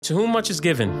To whom much is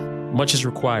given, much is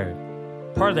required.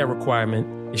 Part of that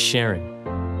requirement is sharing.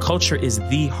 Culture is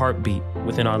the heartbeat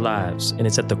within our lives, and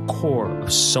it's at the core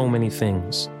of so many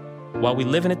things. While we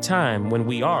live in a time when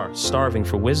we are starving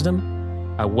for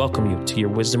wisdom, I welcome you to your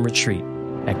wisdom retreat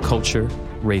at Culture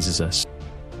Raises Us.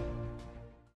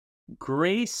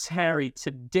 Grace Harry,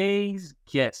 today's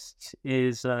guest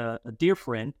is a dear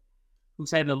friend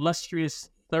who's had an illustrious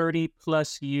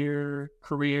 30-plus year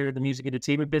career in the music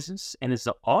entertainment business and is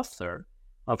the author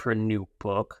of her new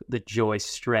book, The Joy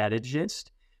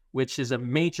Strategist, which is a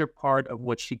major part of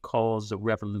what she calls the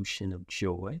revolution of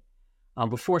joy.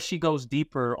 Before she goes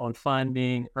deeper on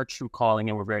finding her true calling,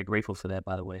 and we're very grateful for that,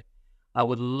 by the way, I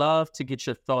would love to get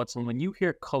your thoughts on when you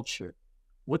hear culture,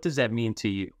 what does that mean to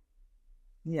you?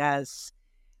 Yes.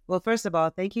 Well, first of all,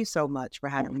 thank you so much for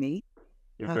having me.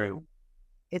 You're very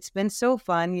It's been so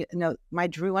fun. You know,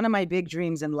 one of my big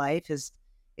dreams in life is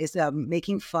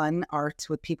making fun art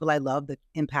with people I love that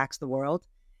impacts the world.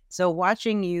 So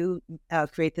watching you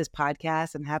create this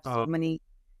podcast and have so many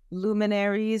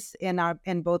luminaries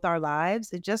in both our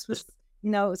lives, it just was,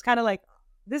 it's kind of like,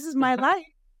 this is my life.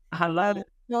 I love it.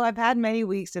 So I've had many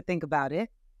weeks to think about it.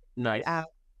 Nice.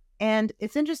 And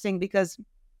it's interesting because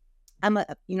I'm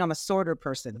a sorter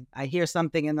person. I hear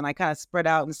something and then I kind of spread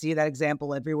out and see that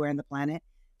example everywhere in the planet.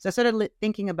 So I started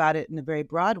thinking about it in a very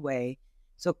broad way.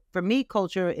 So for me,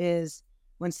 culture is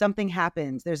when something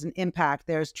happens, there's an impact,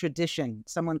 there's tradition.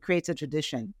 Someone creates a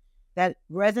tradition that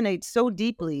resonates so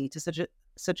deeply to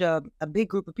such a big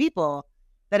group of people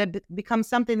that it becomes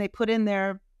something they put in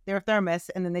their thermos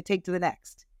and then they take to the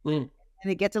next. And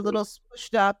it gets a little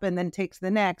squished up and then takes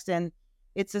the next. And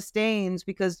it sustains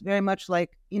because very much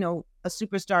like, a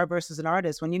superstar versus an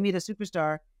artist. When you meet a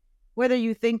superstar, whether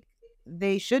you think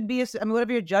they should be,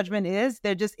 whatever your judgment is,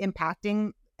 they're just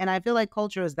impacting. And I feel like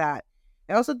culture is that.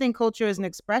 I also think culture is an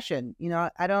expression.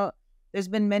 There's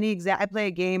been many I play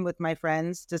a game with my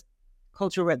friends, just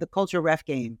the culture ref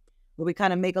game, where we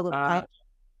kind of make a little punch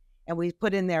and we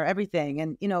put in there everything.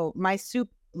 And, my soup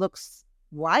looks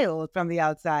wild from the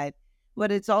outside,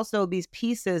 but it's also these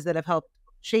pieces that have helped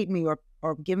shape me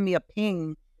or give me a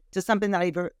ping to something that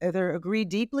I either agree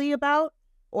deeply about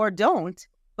or don't,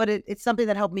 but it's something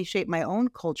that helped me shape my own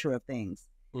culture of things.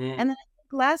 And then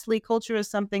lastly, culture is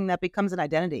something that becomes an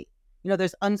identity.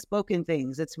 There's unspoken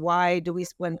things. It's why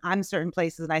when I'm certain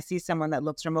places and I see someone that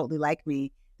looks remotely like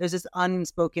me, there's this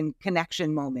unspoken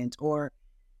connection moment, or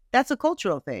that's a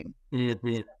cultural thing.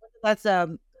 Mm-hmm. That's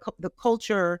the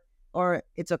culture, or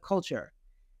it's a culture.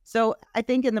 So I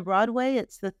think in the broad way,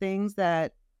 it's the things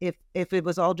that if it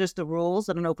was all just the rules,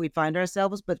 I don't know if we'd find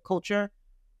ourselves, but culture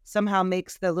somehow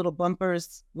makes the little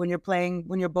bumpers when you're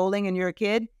bowling and you're a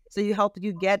kid. So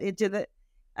you get into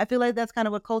I feel like that's kind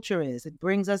of what culture is. It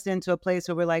brings us into a place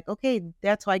where we're like, okay,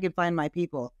 that's how I can find my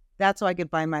people. That's how I can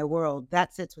find my world.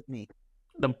 That sits with me.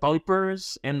 The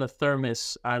bumpers and the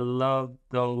thermos, I love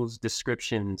those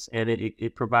descriptions, and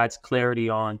it provides clarity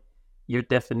on your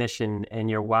definition and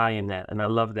your why in that. And I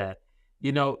love that.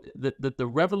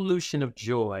 The revolution of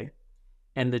joy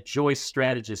and the joy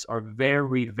strategist are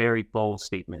very, very bold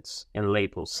statements and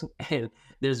labels. And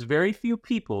there's very few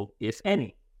people, if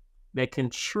any, that can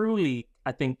truly,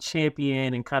 I think,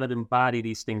 champion and kind of embody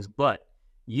these things. But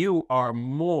you are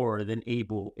more than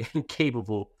able and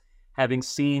capable, having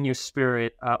seen your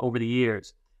spirit over the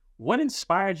years. What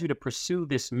inspired you to pursue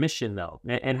this mission, though?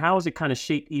 And how has it kind of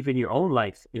shaped even your own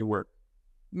life and work?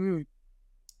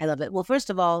 I love it. Well, first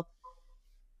of all,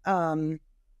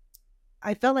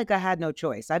 I felt like I had no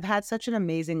choice. I've had such an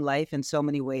amazing life in so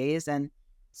many ways, and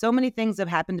so many things have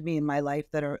happened to me in my life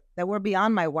that were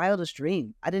beyond my wildest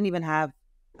dream. I didn't even have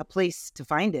a place to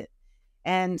find it.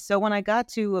 And so when I got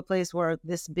to a place where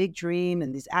this big dream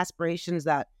and these aspirations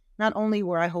that not only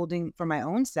were I holding for my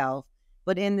own self,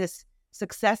 but in this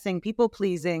successing,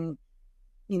 people-pleasing,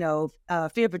 fear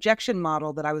of rejection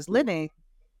model that I was living,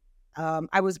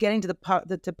 I was getting to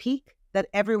the peak that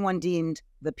everyone deemed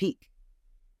the peak.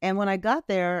 And when I got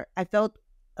there, I felt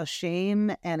a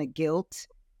shame and a guilt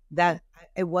that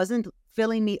it wasn't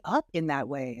filling me up in that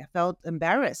way. I felt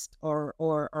embarrassed or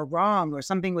wrong or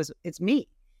something it's me.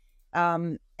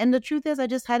 And the truth is I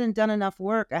just hadn't done enough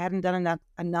work. I hadn't done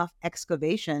enough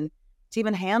excavation to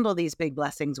even handle these big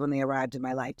blessings when they arrived in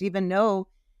my life, to even know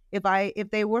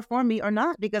if they were for me or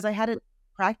not, because I hadn't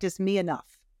practiced me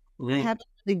enough. I haven't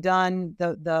really done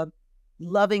the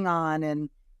loving on and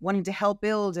wanting to help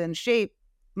build and shape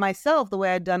myself the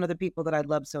way I'd done other people that I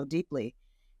loved so deeply.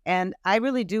 And I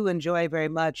really do enjoy very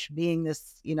much being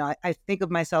this, I think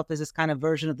of myself as this kind of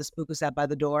version of the spook who sat by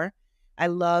the door. I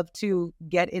love to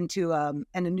get into a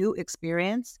new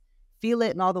experience, feel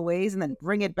it in all the ways, and then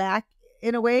bring it back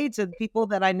in a way to people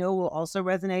that I know will also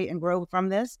resonate and grow from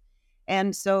this.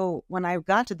 And so when I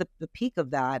got to the peak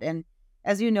of that, and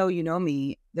as you know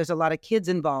me, there's a lot of kids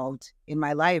involved in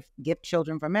my life, gift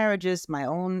children from marriages, my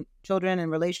own children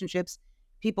and relationships,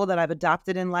 people that I've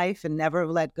adopted in life and never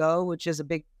let go, which is a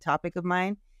big topic of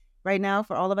mine right now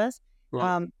for all of us.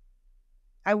 Right.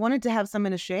 I wanted to have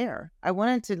something to share. I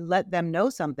wanted to let them know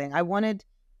something. I wanted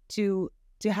to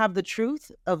have the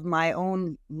truth of my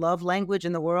own love language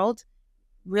in the world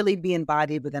really be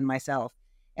embodied within myself.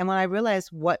 And when I realized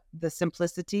what the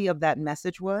simplicity of that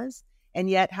message was, and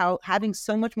yet how having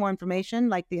so much more information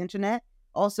like the internet,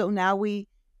 also now we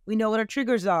know what our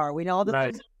triggers are. We know all the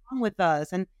things that are wrong with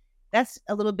us. And that's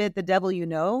a little bit the devil,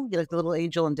 like the little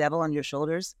angel and devil on your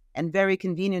shoulders, and very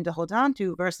convenient to hold on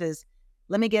to versus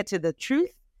let me get to the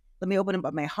truth. Let me open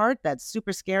up my heart, that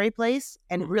super scary place,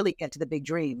 and really get to the big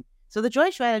dream. So the joy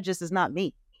strategist is not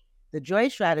me. The joy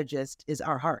strategist is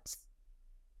our hearts.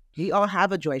 We all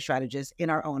have a joy strategist in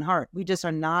our own heart. We just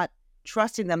are not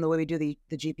trusting them the way we do the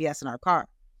GPS in our car.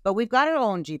 But we've got our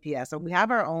own GPS, or we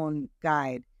have our own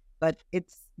guide, but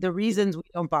it's the reasons we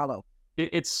don't follow.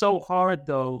 It's so hard,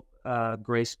 though,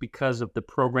 Grace, because of the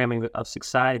programming of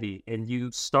society. And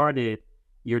you started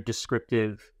your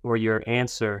descriptive or your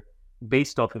answer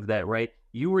based off of that, right?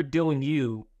 You were doing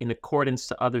you in accordance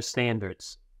to others'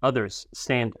 standards,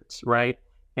 right?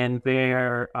 And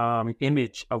their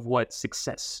image of what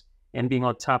success and being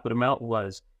on top of the mountain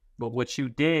was. But what you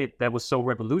did that was so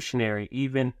revolutionary,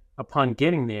 even upon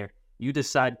getting there, you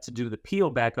decided to do the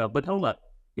peel back up. But hold up,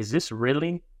 is this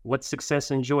really what success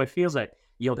and joy feels like?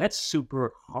 Yo, that's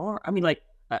super hard. I mean, like,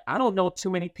 I don't know too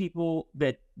many people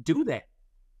that do that.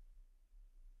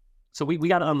 So we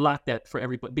got to unlock that for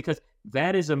everybody, because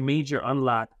that is a major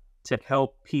unlock to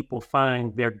help people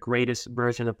find their greatest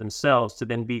version of themselves, to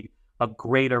then be a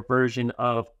greater version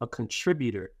of a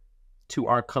contributor to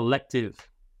our collective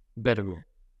betterment.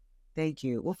 Thank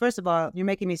you. Well, first of all, you're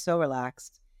making me so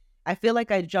relaxed. I feel like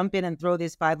I jump in and throw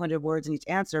these 500 words in each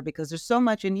answer because there's so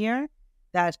much in here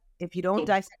that if you don't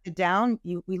dissect it down,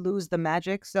 we lose the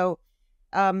magic. So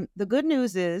the good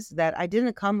news is that I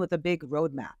didn't come with a big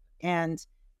roadmap. And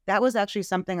that was actually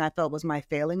something I felt was my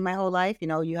failing my whole life.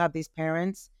 You have these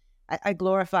parents. I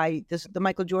glorify the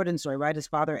Michael Jordan story, right? His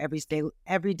father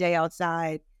every day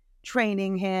outside,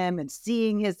 training him and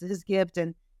seeing his gift.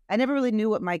 And I never really knew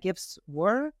what my gifts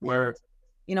were.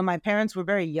 My parents were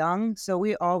very young, so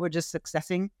we all were just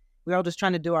successing. We were all just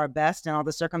trying to do our best in all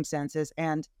the circumstances.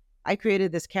 And I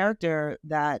created this character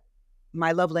that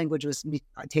my love language was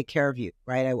take care of you,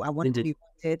 right? I wanted to be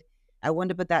wanted. I wanted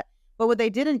to put that. But what they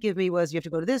didn't give me was you have to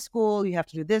go to this school, you have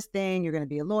to do this thing, you're going to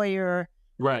be a lawyer.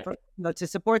 Right. To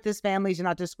support this family, to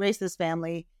not disgrace this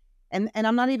family. And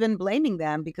I'm not even blaming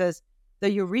them, because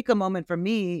the eureka moment for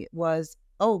me was,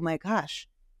 oh my gosh,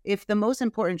 if the most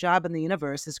important job in the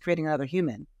universe is creating another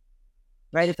human,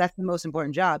 right? If that's the most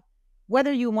important job,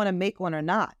 whether you want to make one or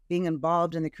not, being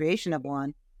involved in the creation of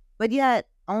one, but yet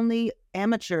only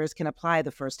amateurs can apply the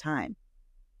first time.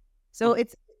 So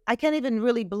I can't even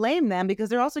really blame them, because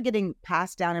they're also getting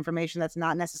passed down information that's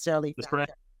not necessarily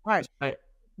right.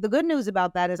 The good news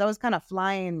about that is I was kind of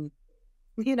flying,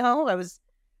 I was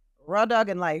raw dog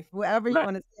in life, whatever you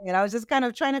want to say. And I was just kind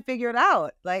of trying to figure it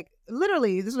out. Like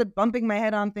literally, this was bumping my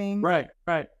head on things. Right.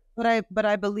 But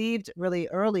I believed really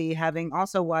early, having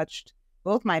also watched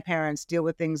both my parents deal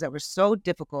with things that were so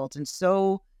difficult and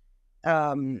so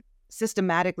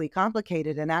systematically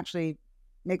complicated, and actually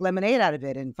make lemonade out of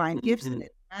it and find gifts in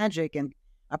it, magic and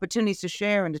opportunities to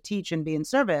share and to teach and be in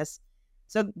service.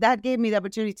 So that gave me the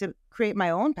opportunity to create my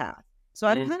own path. So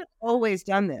I've kind of always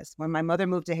done this. When my mother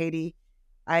moved to Haiti,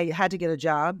 I had to get a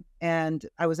job, and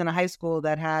I was in a high school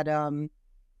that had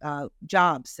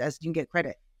jobs as you can get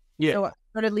credit. Yeah. So I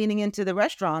started leaning into the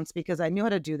restaurants because I knew how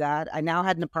to do that. I now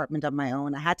had an apartment of my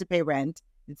own. I had to pay rent.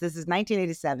 This is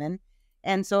 1987.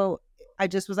 And so I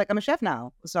just was like, I'm a chef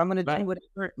now. So I'm going to do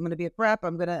whatever. I'm going to be a prep.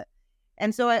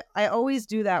 And so I always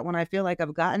do that when I feel like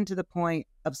I've gotten to the point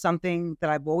of something that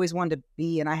I've always wanted to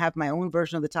be, and I have my own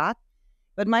version of the top.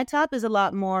 But my top is a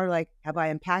lot more like, have I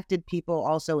impacted people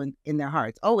also in their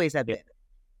hearts? Always have been.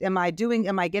 Am I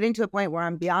getting to a point where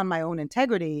I'm beyond my own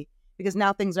integrity because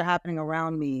now things are happening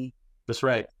around me? That's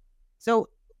right. So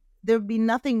there'd be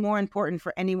nothing more important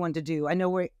for anyone to do. I know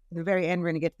we're at the very end, we're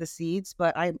going to get to the seeds,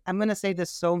 but I'm going to say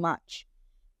this so much.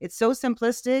 It's so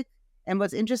simplistic. And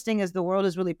what's interesting is the world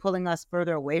is really pulling us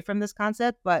further away from this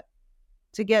concept, but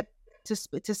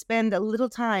to spend a little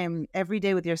time every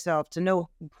day with yourself, to know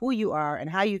who you are and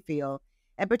how you feel,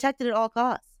 and protect it at all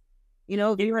costs.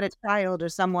 If you had a child or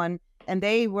someone and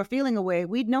they were feeling a way,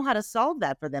 we'd know how to solve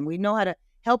that for them. We'd know how to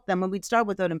help them, and we'd start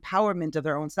with an empowerment of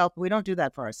their own self, but we don't do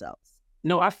that for ourselves.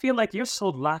 No, I feel like you're so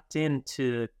locked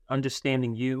into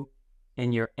understanding you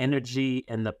and your energy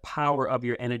and the power of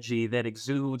your energy that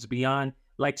exudes beyond,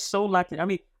 like, so locked in. I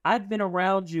mean, I've been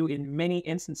around you in many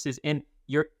instances, and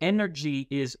your energy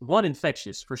is one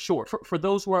infectious for sure. For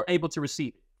those who are able to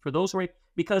receive it, for those who are,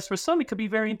 because for some it could be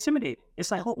very intimidating.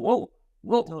 It's like, oh,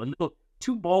 whoa, a little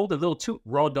too bold, a little too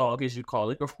raw dog, as you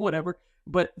call it, or whatever.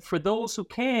 But for those who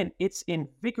can, it's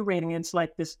invigorating. It's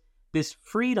like this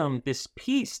freedom, this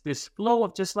peace, this flow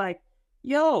of just like,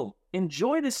 yo,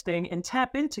 enjoy this thing and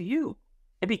tap into you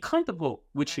and be comfortable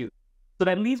with you. So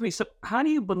that leaves me. So how do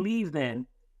you believe then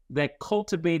that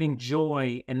cultivating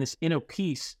joy and this inner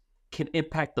peace can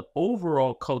impact the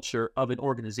overall culture of an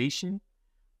organization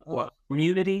or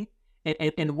community?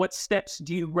 And what steps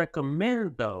do you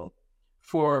recommend, though,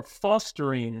 for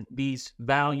fostering these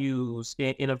values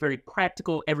in a very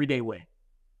practical, everyday way?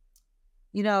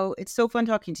 You know, it's so fun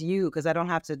talking to you because I don't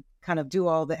have to kind of do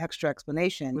all the extra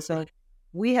explanation. So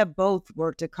we have both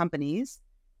worked at companies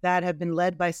that have been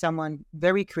led by someone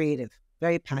very creative,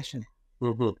 very passionate.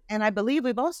 Mm-hmm. And I believe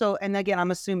we've also, and again, I'm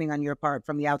assuming on your part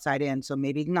from the outside in, so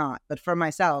maybe not, but for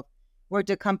myself, worked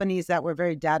at companies that were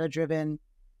very data driven.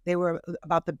 They were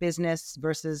about the business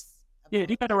versus. Yeah,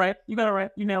 you got it right. You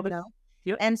nailed it.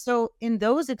 Yep. And so in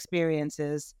those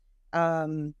experiences,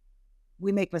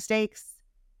 we make mistakes.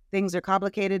 Things are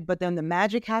complicated, but then the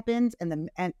magic happens, and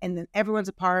then everyone's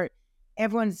a part.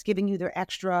 Everyone's giving you their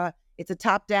extra. It's a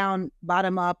top down,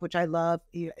 bottom up, which I love.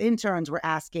 Interns were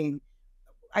asking.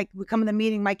 We come in the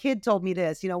meeting. My kid told me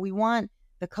this. We want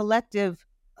the collective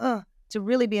to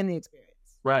really be in the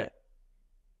experience, right?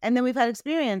 And then we've had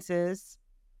experiences,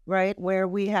 right, where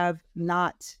we have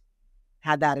not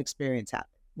had that experience happen,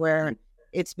 where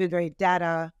it's been very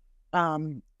data,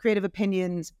 creative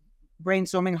opinions,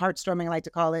 brainstorming, heartstorming, I like to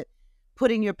call it,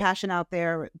 putting your passion out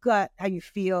there, gut, how you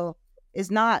feel, is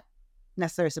not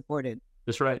necessarily supported.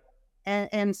 That's right.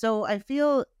 And so I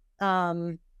feel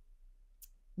that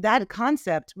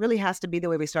concept really has to be the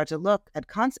way we start to look at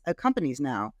companies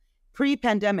now.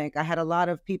 Pre-pandemic, I had a lot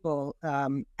of people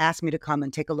ask me to come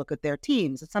and take a look at their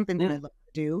teams. It's something that I love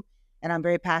to do, and I'm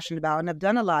very passionate about, and I've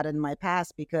done a lot in my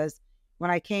past because when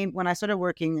I started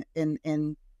working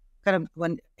in kind of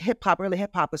when early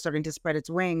hip hop was starting to spread its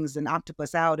wings and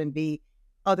octopus out and be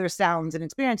other sounds and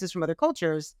experiences from other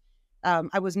cultures,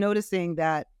 I was noticing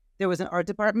that there was an art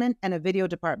department and a video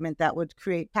department that would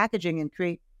create packaging and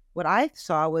create what I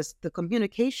saw was the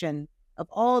communication of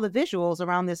all the visuals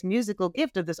around this musical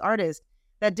gift of this artist,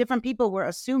 that different people were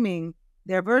assuming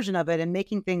their version of it and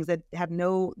making things that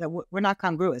were not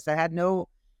congruous, that had no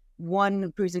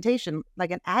one presentation.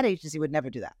 Like an ad agency would never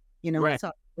do that. Right.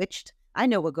 So switched. I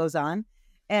know what goes on.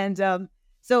 And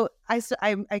so I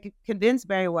convinced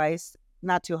Barry Weiss,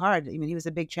 not too hard. I mean, he was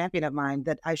a big champion of mine,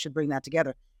 that I should bring that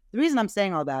together. The reason I'm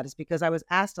saying all that is because I was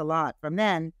asked a lot from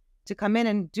then to come in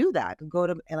and do that, go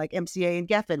to like MCA and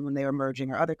Geffen when they were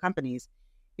merging, or other companies,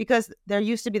 because there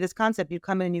used to be this concept: you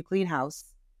come in and you clean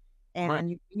house and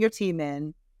you bring your team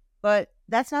in, but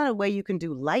that's not a way you can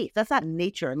do life. That's not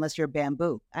nature unless you're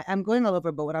bamboo. I'm going all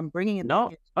over, but what I'm bringing in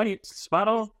spot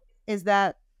on is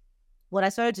that what I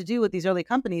started to do with these early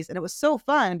companies, and it was so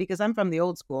fun because I'm from the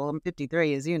old school. I'm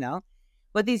 53, as you know,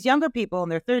 but these younger people in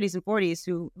their 30s and 40s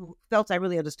who felt I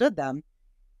really understood them,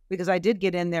 because I did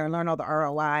get in there and learn all the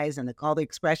ROIs and all the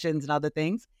expressions and other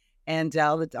things, and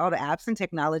all the apps and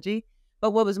technology.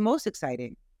 But what was most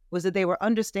exciting was that they were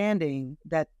understanding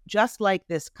that just like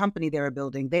this company they were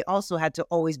building, they also had to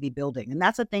always be building. And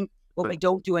that's the thing, what we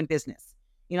don't do in business.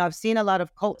 I've seen a lot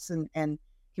of cults and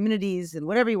communities and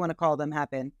whatever you want to call them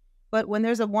happen. But when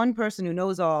there's one person who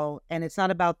knows all, and it's not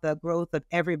about the growth of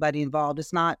everybody involved,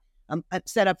 it's not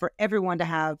set up for everyone to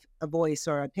have a voice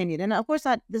or opinion. And of course,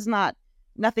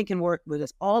 nothing can work with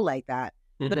us all like that.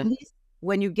 Mm-hmm. But at least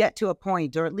when you get to a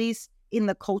point, or at least in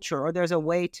the culture, or there's a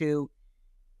way to,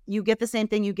 you get the same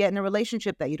thing you get in a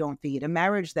relationship that you don't feed, a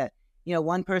marriage that,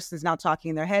 one person's now talking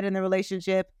in their head in the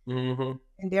relationship, and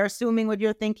they're assuming what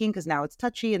you're thinking because now it's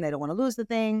touchy and they don't want to lose the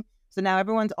thing. So now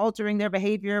everyone's altering their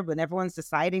behavior when everyone's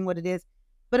deciding what it is.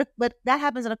 But that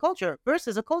happens in a culture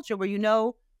versus a culture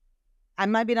where, I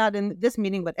might be not in this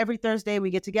meeting, but every Thursday we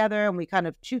get together and we kind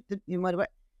of shoot whatever.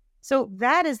 So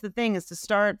that is the thing, is to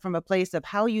start from a place of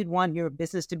how you'd want your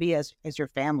business to be as your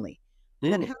family.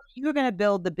 And then how you're going to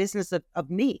build the business of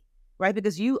me, right?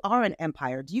 Because you are an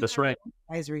empire. Do you That's have right. an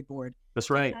advisory board? That's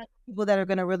right. People that are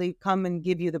going to really come and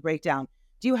give you the breakdown.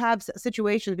 Do you have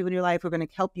situations, people in your life who are going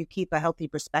to help you keep a healthy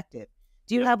perspective?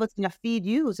 Do you have what's going to feed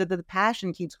you so that the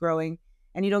passion keeps growing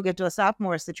and you don't get to a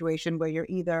sophomore situation where you're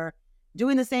either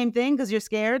doing the same thing because you're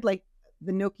scared, like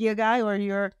the Nokia guy, or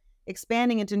you're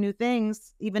expanding into new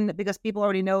things, even because people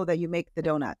already know that you make the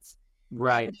donuts.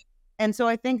 Right. And so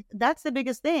I think that's the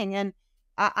biggest thing. And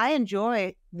I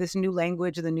enjoy this new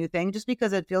language, the new thing, just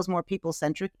because it feels more people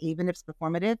centric, even if it's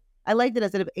performative. I like that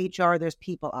instead of HR, there's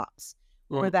people ops,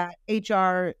 or that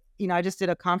HR, I just did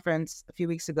a conference a few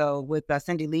weeks ago with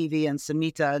Cindy Levy and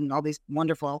Samita and all these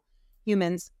wonderful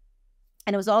humans.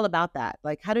 And it was all about that.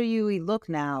 Like, how do you look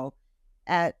now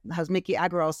at, as Mickey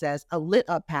Agrawal says, a lit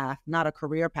up path, not a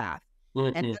career path?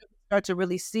 And how do we start to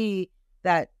really see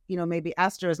that, maybe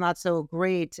Aster is not so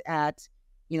great at,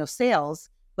 sales,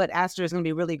 but Aster is going to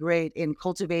be really great in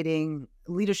cultivating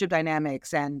leadership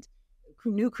dynamics and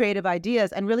new creative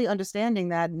ideas, and really understanding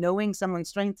that knowing someone's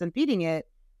strengths and feeding it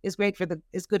is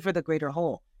good for the greater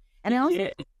whole. And also,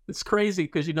 it's crazy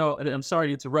because, I'm sorry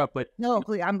to interrupt, but no,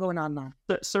 please, I'm going on now.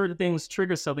 Certain things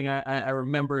trigger something. I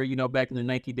remember, back in the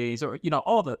Nike days, or,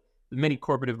 all the many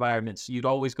corporate environments, you'd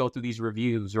always go through these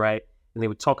reviews, right? And they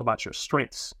would talk about your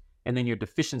strengths and then your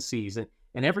deficiencies.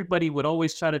 And everybody would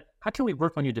always try to, how can we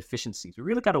work on your deficiencies? We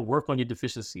really got to work on your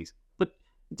deficiencies. But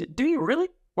do you really?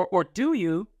 Or do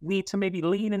you need to maybe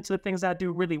lean into the things I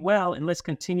do really well, and let's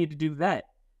continue to do that,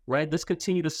 right? Let's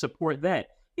continue to support that.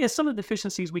 Yeah, some of the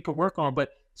deficiencies we can work on, but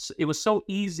it was so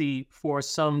easy for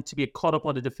some to get caught up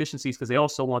on the deficiencies because they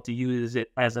also want to use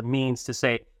it as a means to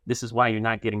say, this is why you're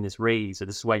not getting this raise, or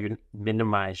this is why you're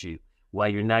minimize you, why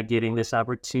you're not getting this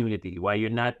opportunity, why you're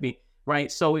not being,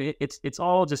 right? So it's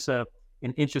all just an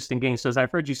interesting game. So as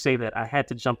I've heard you say that, I had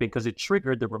to jump in because it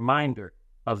triggered the reminder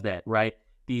of that, right?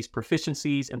 These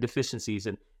proficiencies and deficiencies,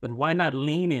 and why not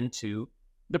lean into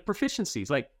the proficiencies?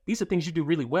 Like, these are things you do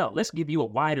really well. Let's give you a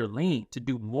wider lane to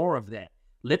do more of that.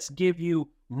 Let's give you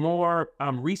more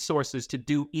resources to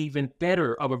do even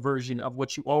better of a version of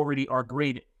what you already are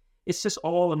great at. It's just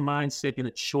all a mindset and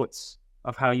a choice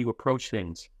of how you approach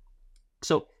things.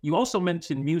 So you also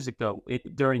mentioned music, though,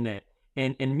 during that.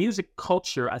 And music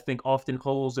culture, I think, often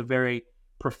holds a very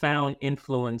profound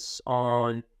influence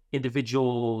on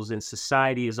individuals and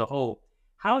society as a whole.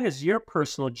 How has your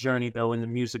personal journey, though, in the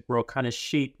music world kind of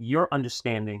shaped your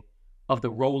understanding of the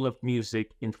role of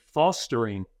music in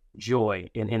fostering joy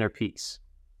and inner peace?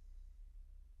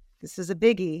 This is a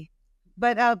biggie.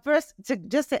 But first,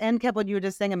 just to end, Kev, what you were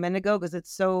just saying a minute ago, because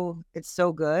it's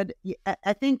so good.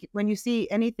 I think when you see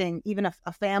anything, even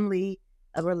a family,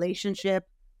 a relationship,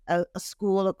 a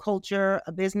school, a culture,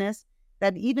 a business,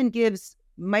 that even gives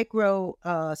micro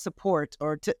support,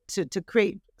 or to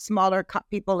create smaller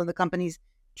people in the company's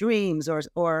dreams,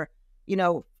 or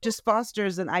just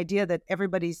fosters an idea that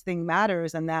everybody's thing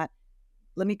matters, and that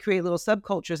let me create little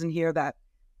subcultures in here that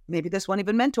maybe this one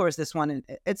even mentors this one. And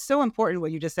it's so important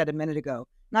what you just said a minute ago,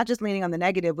 not just leaning on the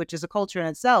negative, which is a culture in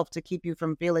itself to keep you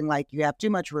from feeling like you have too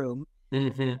much room.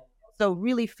 Mm-hmm. So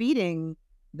really feeding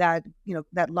that,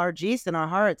 that large yeast in our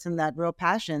hearts and that real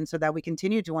passion, so that we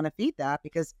continue to want to feed that,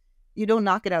 because you don't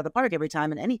knock it out of the park every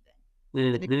time in anything.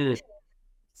 Mm-hmm.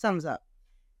 Sums up.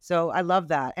 So I love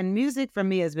that. And music for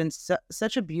me has been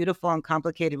such a beautiful and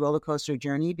complicated roller coaster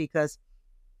journey, because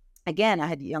again, I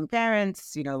had young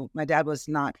parents, my dad was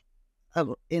not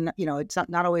it's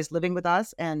not always living with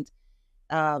us. And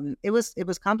it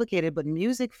was complicated, but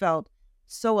music felt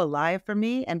so alive for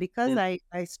me. And because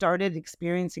I started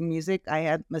experiencing music,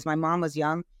 as my mom was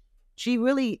young, she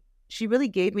really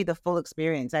gave me the full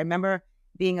experience. I remember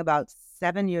being about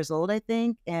 7 years old, I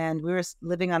think, and we were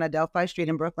living on Adelphi Street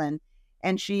in Brooklyn,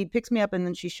 and she picks me up and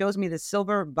then she shows me the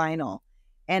silver vinyl,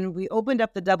 and we opened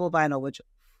up the double vinyl, which,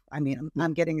 I mean,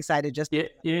 I'm getting excited just. Yeah.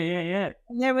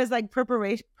 And there was like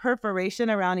perforation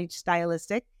around each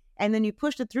stylistic, and then you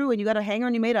pushed it through and you got a hanger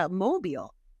and you made a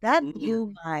mobile. That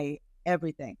blew my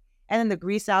everything. And then the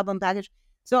Grease album package.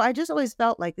 So I just always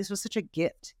felt like this was such a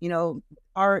gift,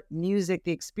 art, music,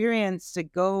 the experience to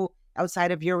go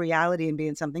outside of your reality and be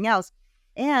in something else.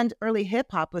 And early hip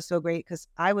hop was so great because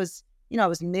I was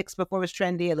mixed before it was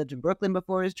trendy. I lived in Brooklyn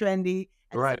before it was trendy.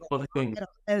 Right.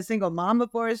 As a single mom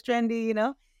before it was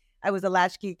trendy, I was a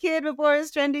latchkey kid before it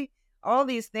was trendy. All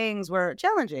these things were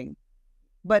challenging,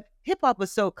 but hip hop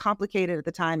was so complicated at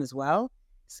the time as well.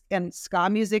 And ska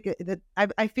music, that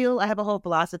I feel I have a whole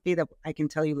philosophy that I can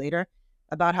tell you later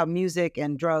about how music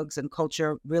and drugs and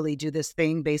culture really do this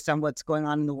thing based on what's going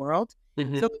on in the world.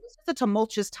 Mm-hmm. So it was just a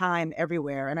tumultuous time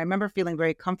everywhere. And I remember feeling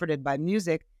very comforted by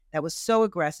music that was so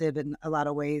aggressive in a lot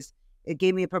of ways. It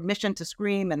gave me a permission to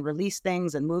scream and release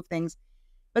things and move things.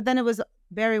 But then it was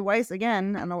Barry Weiss,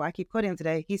 again, I know I keep quoting him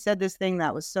today. He said this thing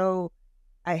that was so,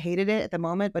 I hated it at the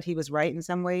moment, but he was right in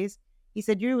some ways. He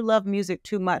said, you love music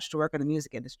too much to work in the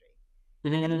music industry.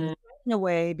 Mm-hmm. And in a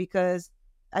way, because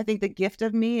I think the gift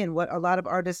of me and what a lot of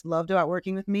artists loved about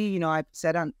working with me, I've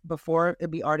said on before,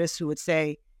 it'd be artists who would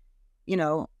say,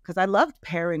 because I loved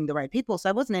pairing the right people. So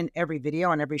I wasn't in every video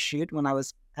on every shoot when I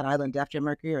was at Island After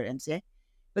Mercury or MCA,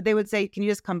 but they would say, can you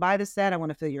just come by the set? I want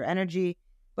to feel your energy.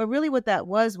 But really what that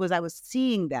was I was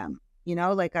seeing them,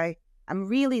 like I'm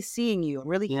really seeing you. I'm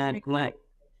really hearing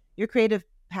your creative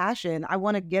passion. I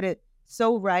want to get it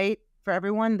so right for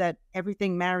everyone that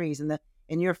everything marries,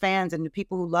 and your fans and the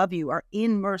people who love you are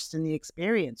immersed in the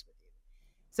experience with you.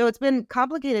 So it's been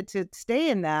complicated to stay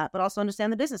in that, but also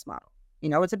understand the business model.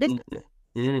 It's a business.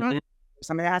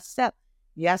 Somebody has to step.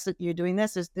 Yes, you're doing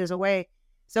this. There's a way.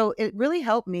 So it really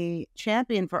helped me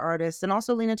champion for artists and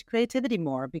also lean into creativity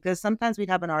more, because sometimes we'd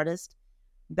have an artist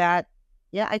that,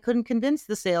 I couldn't convince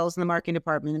the sales and the marketing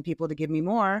department and people to give me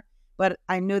more, but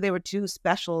I knew they were too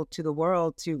special to the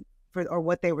world or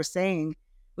what they were saying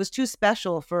was too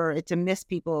special for it to miss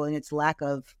people in its lack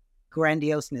of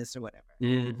grandioseness or whatever.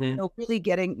 Really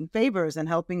getting favors and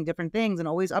helping different things and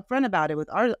always upfront about it with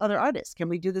other artists. Can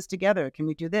we do this together? Can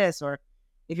we do this? Or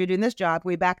if you're doing this job,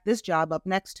 we back this job up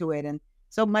next to it. And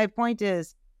so my point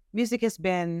is, music has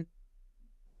been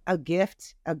a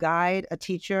gift, a guide, a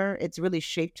teacher. It's really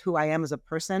shaped who I am as a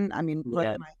person. I mean, look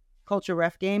at my culture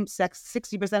ref game,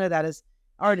 60% of that is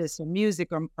artists or music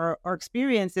or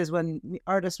experiences when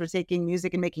artists were taking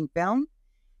music and making film.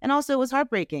 And also it was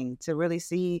heartbreaking to really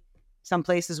see some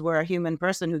places where a human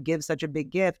person who gives such a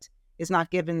big gift is not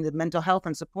given the mental health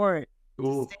and support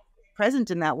to stay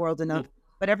present in that world enough.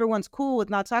 But everyone's cool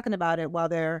with not talking about it while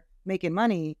they're making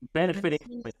money.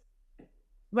 Benefiting.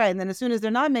 Right. And then as soon as they're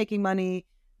not making money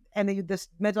and this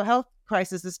mental health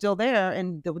crisis is still there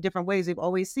in the different ways we've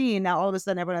always seen, now all of a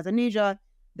sudden everyone has amnesia.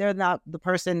 They're not the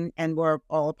person, and we're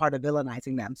all a part of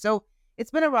villainizing them. So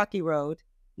it's been a rocky road.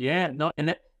 Yeah, no, and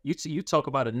that you talk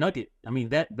about a nugget. I mean,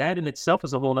 that in itself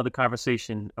is a whole other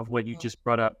conversation of what you just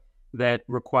brought up that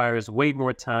requires way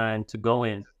more time to go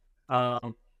in.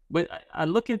 But I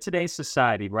look in today's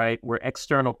society, right, where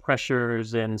external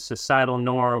pressures and societal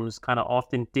norms kind of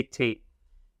often dictate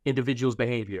individuals'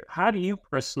 behavior. How do you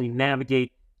personally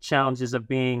navigate challenges of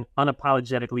being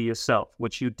unapologetically yourself,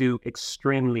 which you do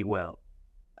extremely well?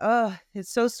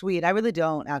 It's so sweet. I really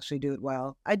don't actually do it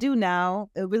well. I do now.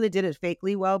 I really did it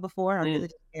fakely well before. I really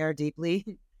did care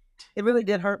deeply. It really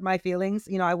did hurt my feelings.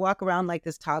 I walk around like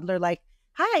this toddler, like,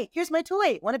 hi, here's my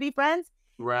toy. Want to be friends?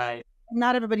 Right.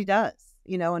 Not everybody does,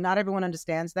 and not everyone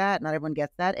understands that. Not everyone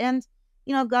gets that. And,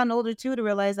 I've gotten older too to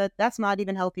realize that that's not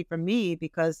even healthy for me,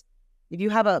 because if you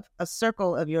have a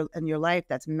circle of in your life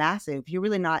that's massive, you're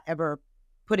really not ever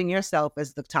putting yourself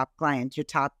as the top client, your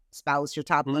top spouse, your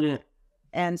top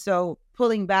And so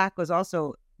pulling back was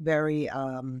also very,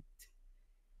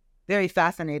 very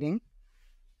fascinating.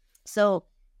 So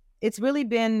it's really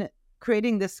been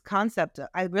creating this concept.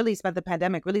 I really spent the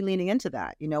pandemic really leaning into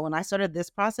that. When I started this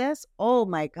process, oh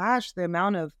my gosh, the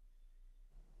amount of,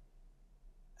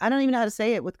 I don't even know how to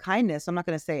say it with kindness. I'm not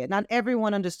going to say it. Not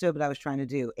everyone understood what I was trying to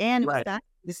do. And it was fascinating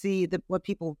to see what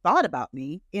people thought about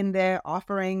me in their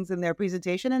offerings and their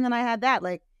presentation. And then I had that,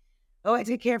 like, oh, I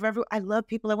take care of everyone. I love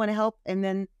people. I want to help. And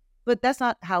then, but that's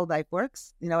not how life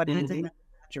works. It had to have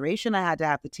maturation. I had to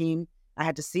have the team. I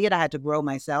had to see it. I had to grow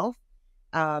myself.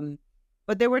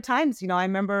 But there were times, I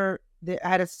remember I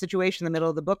had a situation in the middle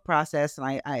of the book process,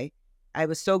 and I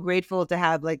was so grateful to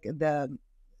have like the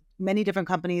many different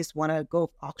companies want to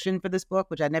go auction for this book,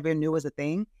 which I never knew was a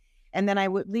thing. And then I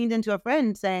leaned into a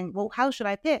friend saying, well, how should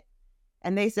I pick?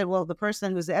 And they said, well, the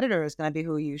person who's the editor is going to be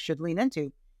who you should lean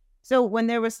into. So when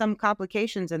there was some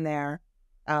complications in there,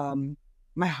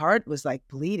 my heart was like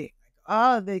bleeding. Like,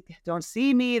 oh, they don't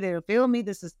see me. They don't feel me.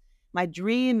 My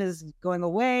dream is going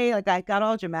away. Like I got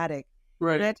all dramatic.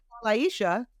 Right. But I told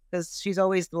Aisha, because she's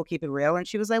always will keep it real. And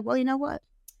she was like, well, you know what?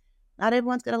 Not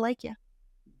everyone's going to like you.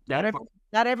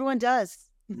 Not everyone does.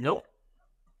 Nope.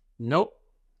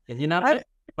 And you're not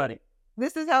everybody.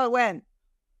 This is how it went.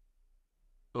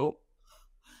 Oh.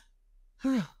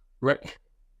 Right.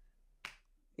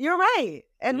 You're right.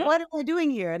 And what am I doing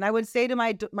here? And I would say to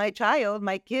my child,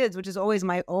 my kids, which is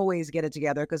always get it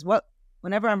together. Because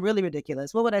whenever I'm really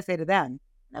ridiculous, what would I say to them?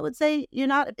 I would say,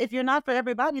 if you're not for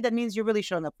everybody, that means you're really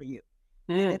showing up for you.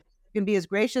 You can be as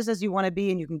gracious as you want to be,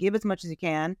 and you can give as much as you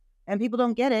can. And people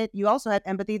don't get it. You also have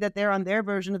empathy that they're on their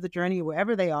version of the journey,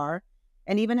 wherever they are.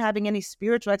 And even having any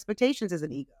spiritual expectations is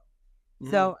an ego.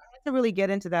 So I had to really get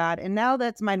into that. And now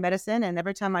that's my medicine. And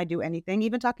every time I do anything,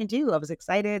 even talking to you, I was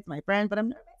excited, it's my friend, but I'm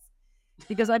nervous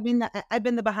because I've been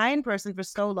the behind person for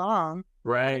so long.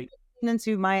 Right.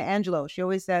 Into Maya Angelou, she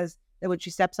always says that when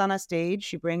she steps on a stage,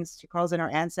 she calls in her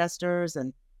ancestors.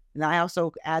 And I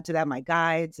also add to that my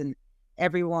guides. And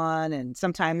everyone. And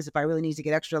sometimes if I really need to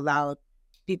get extra loud,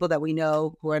 people that we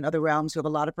know who are in other realms who have a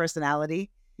lot of personality.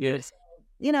 Yes.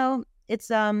 You know,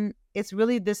 it's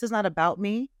really, this is not about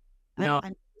me. No,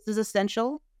 This is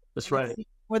essential. that's right.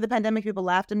 Before the pandemic, people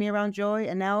laughed at me around joy.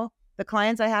 And now the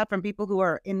clients I have from people who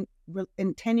are in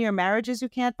 10-year marriages who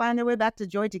can't find their way back to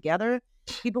joy together,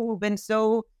 people who've been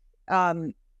so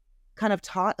kind of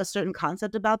taught a certain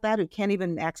concept about that, who can't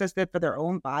even access that for their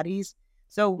own bodies.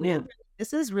 So Yeah.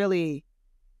 this is really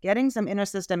getting some inner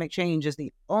systemic change is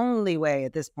the only way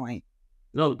at this point.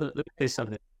 No, let me say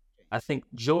something. I think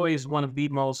joy is one of the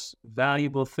most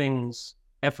valuable things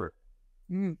ever.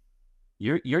 Mm.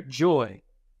 Your joy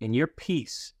and your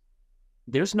peace,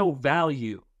 there's no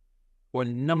value or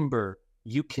number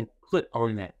you can put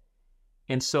on that.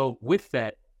 And so with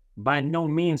that, by no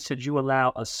means should you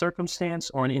allow a circumstance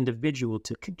or an individual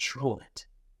to control it.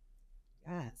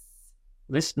 Yes.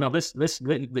 You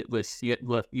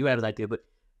had an idea, but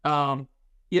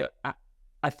yeah,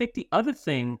 I think the other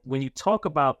thing when you talk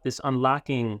about this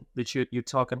unlocking that you're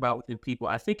talking about within people,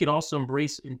 I think it also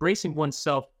embracing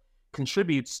oneself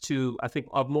contributes to, I think,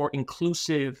 a more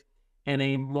inclusive and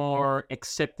a more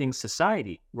accepting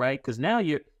society, right? Because now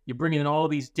you're bringing in all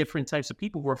these different types of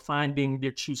people who are finding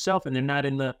their true self, and they're not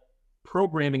in the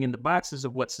programming in the boxes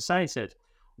of what society says.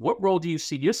 What role do you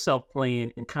see yourself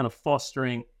playing in kind of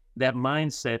fostering that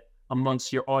mindset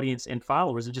amongst your audience and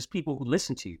followers and just people who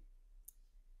listen to you?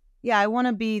 Yeah, I want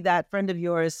to be that friend of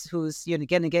yours who's going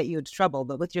to get you into trouble,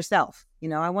 but with yourself.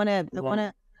 I want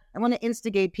to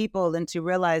instigate people into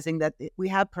realizing that we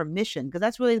have permission, because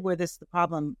that's really where the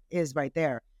problem is right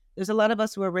there. There's a lot of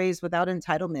us who are raised without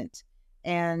entitlement,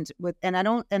 and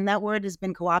that word has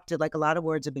been co-opted, like a lot of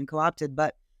words have been co-opted.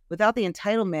 But without the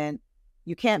entitlement,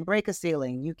 you can't break a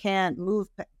ceiling, you can't move,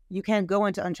 you can't go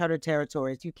into uncharted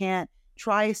territories, you can't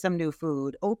try some new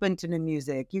food, open to new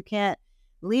music, you can't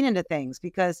lean into things,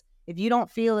 because if you don't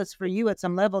feel it's for you at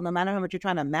some level, no matter how much you're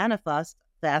trying to manifest,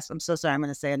 I'm so sorry, I'm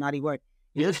going to say a naughty word.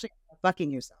 You're actually fucking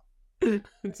yourself. So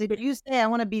if you say, I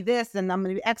want to be this and I'm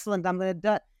going to be excellent, I'm going to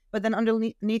do, but then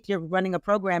underneath you're running a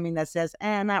programming that says,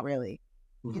 not really.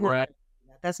 Right.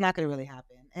 That's not going to really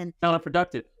happen. And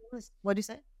counterproductive. What do you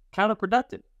say?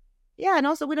 Counterproductive. Yeah, and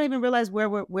also we don't even realize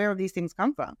where these things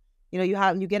come from.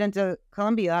 You get into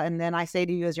Colombia, and then I say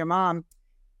to you as your mom,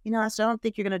 I still don't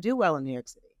think you're going to do well in New York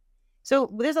City.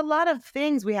 So there's a lot of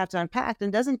things we have to unpack, and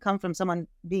it doesn't come from someone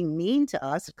being mean to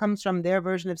us. It comes from their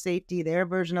version of safety, their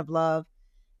version of love.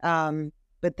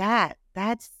 But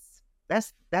that's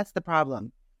the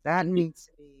problem. That needs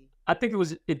to be. I think it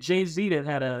was Jay-Z that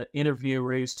had an interview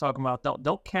where he was talking about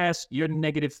don't cast your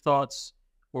negative thoughts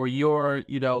or your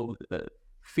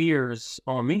fears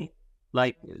on me.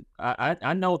 Like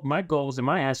I know my goals and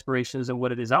my aspirations and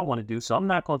what it is I want to do, so I'm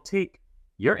not going to take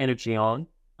your energy on.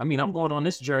 I mean, I'm going on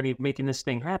this journey of making this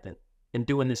thing happen and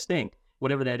doing this thing,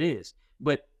 whatever that is.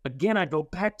 But again, I go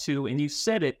back to, and you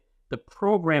said it, the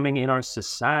programming in our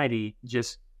society,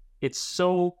 it's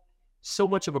so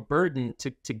much of a burden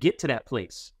to get to that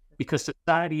place, because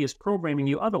society is programming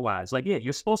you otherwise. Like, yeah,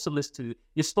 you're supposed to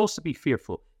you're supposed to be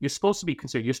fearful. You're supposed to be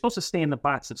concerned. You're supposed to stay in the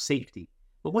box of safety.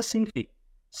 But what's safety?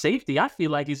 Safety, I feel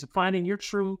like, is finding your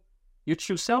true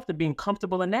self and being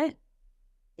comfortable in that.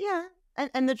 Yeah.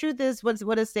 And the truth is,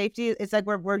 what is safety? It's like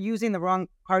we're using the wrong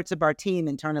parts of our team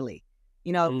internally.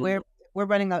 We're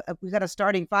running we got a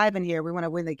starting five in here. We want to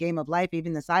win the game of life,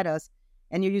 even inside us.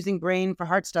 And you're using brain for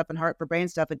heart stuff and heart for brain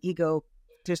stuff and ego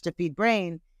just to feed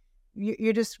brain.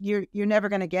 You're never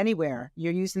going to get anywhere.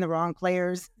 You're using the wrong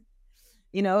players.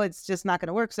 It's just not going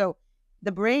to work. So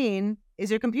the brain is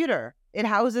your computer. It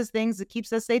houses things. It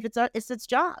keeps us safe. It's its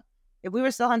job. If we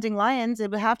were still hunting lions,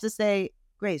 it would have to say,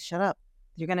 Grace, shut up.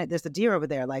 There's a deer over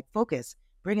there, like, focus,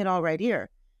 bring it all right here.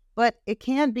 But it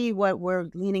can't be what we're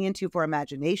leaning into for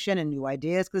imagination and new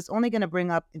ideas, because it's only going to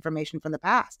bring up information from the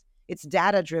past. It's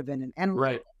data driven and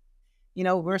right.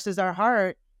 Versus our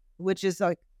heart, which is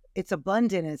like, it's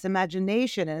abundant, and it's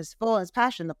imagination, and it's full, and it's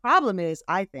passion. The problem is,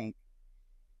 I think,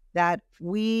 that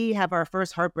we have our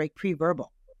first heartbreak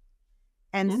pre-verbal.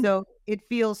 And so it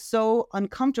feels so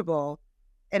uncomfortable.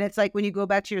 And it's like when you go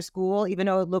back to your school, even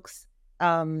though it looks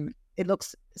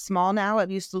small now, it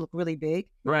used to look really big.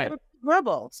 Right.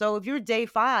 Verbal. So if you're day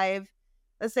 5,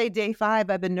 let's say day 5,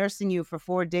 I've been nursing you for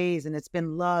 4 days, and it's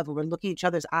been love, and we're looking each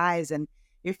other's eyes, and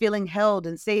you're feeling held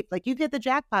and safe. Like, you've hit the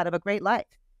jackpot of a great life.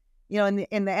 In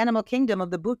the animal kingdom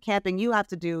of the boot camping you have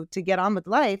to do to get on with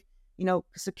life,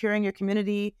 securing your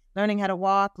community, learning how to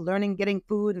walk, getting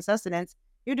food and sustenance,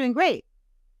 you're doing great.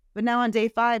 But now on day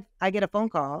 5, I get a phone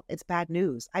call. It's bad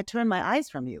news. I turn my eyes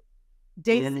from you.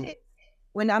 Day 6,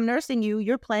 when I'm nursing you,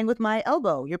 you're playing with my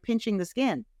elbow. You're pinching the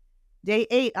skin. Day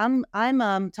 8,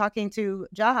 I'm talking to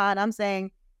Jaha and I'm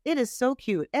saying, it is so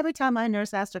cute. Every time my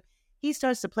nurse asked her, he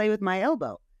starts to play with my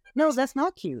elbow. No, that's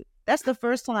not cute. That's the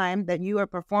first time that you are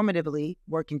performatively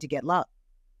working to get love.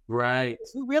 Right.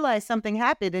 You realize something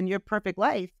happened in your perfect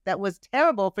life that was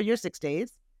terrible for your 6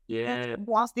 days. Yeah. And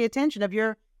lost the attention of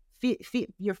your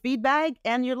your feedback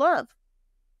and your love.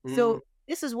 So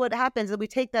this is what happens, that we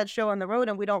take that show on the road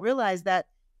and we don't realize that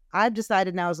I've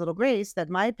decided now as little Grace that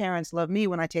my parents love me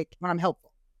when I'm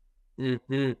helpful.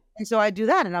 Mm-hmm. And so I do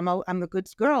that, and I'm a good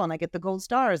girl, and I get the gold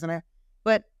stars,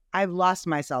 but I've lost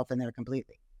myself in there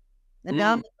completely. And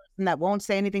now I'm the person that won't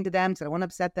say anything to them, so I won't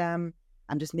upset them.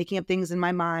 I'm just making up things in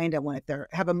my mind. If they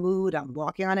have a mood, I'm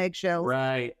walking on eggshells.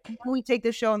 Right. And we take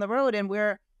this show on the road, and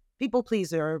we're people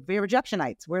pleaser, we're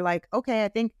rejectionites. We're like, okay, I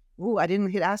think, I didn't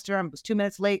hit Aster. I was 2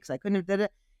 minutes late because I couldn't have did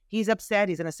it. He's upset.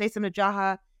 He's gonna say something to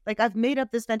Jaha. Like, I've made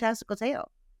up this fantastical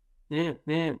tale. Yeah,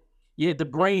 man. Yeah, the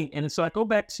brain. And so I go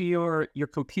back to your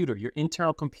computer, your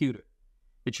internal computer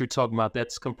that you're talking about,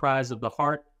 that's comprised of the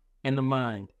heart and the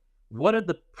mind. What are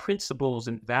the principles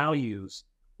and values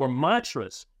or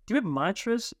mantras? Do you have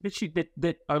mantras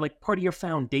that are like part of your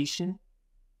foundation?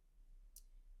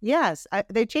 Yes,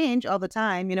 they change all the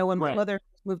time. When my mother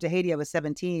moved to Haiti, I was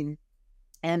 17,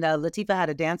 and Latifa had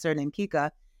a dancer named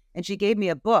Kika, and she gave me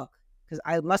a book because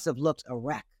I must have looked a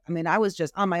wreck. I mean, I was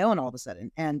just on my own all of a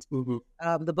sudden. And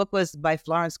the book was by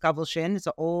Florence Scovel Shinn. It's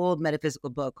an old metaphysical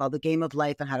book called The Game of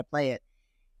Life and How to Play It.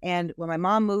 And when my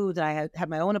mom moved, and I had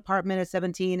my own apartment at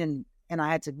 17, and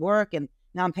I had to work, and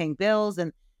now I'm paying bills,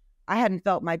 and I hadn't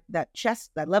felt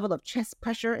that level of chest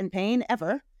pressure and pain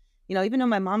ever. Even though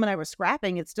my mom and I were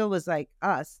scrapping, it still was like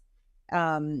us.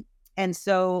 And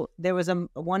so there was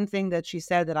one thing that she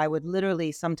said that I would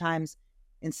literally sometimes,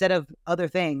 instead of other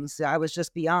things, I was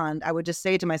just beyond. I would just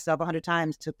say to myself 100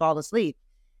 times to fall asleep.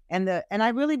 And I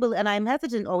really believe, and I'm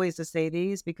hesitant always to say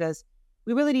these because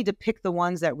we really need to pick the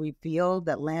ones that we feel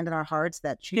that land in our hearts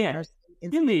that choose our.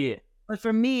 But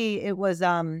for me, it was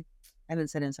I haven't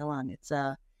said it in so long. It's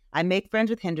I make friends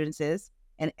with hindrances,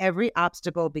 and every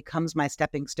obstacle becomes my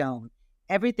stepping stone.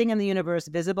 Everything in the universe,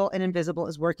 visible and invisible,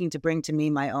 is working to bring to me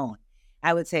my own.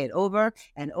 I would say it over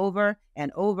and over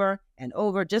and over and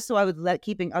over, just so I would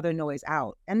keeping other noise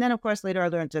out. And then, of course, later I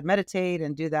learned to meditate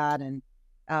and do that. And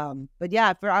but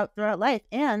yeah, throughout life.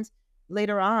 And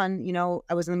later on,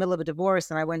 I was in the middle of a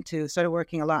divorce, and I started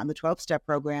working a lot in the 12-step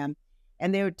program.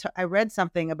 And I read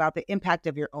something about the impact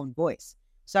of your own voice.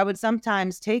 So I would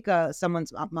sometimes take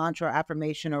someone's mantra, or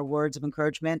affirmation, or words of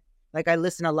encouragement. Like, I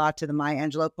listen a lot to the Maya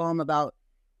Angelou poem about,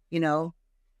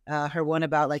 her one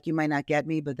about, like, you might not get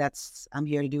me, but I'm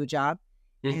here to do a job.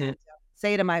 And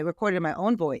record it in my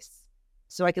own voice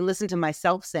so I can listen to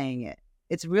myself saying it.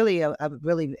 It's really a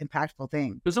really impactful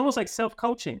thing. It's almost like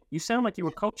self-coaching. You sound like you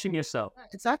were coaching yourself.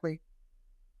 Exactly.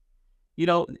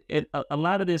 A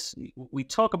lot of this, we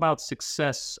talk about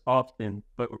success often,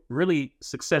 but really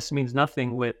success means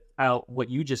nothing without what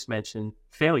you just mentioned,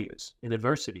 failures and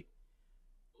adversity.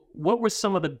 What were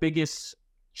some of the biggest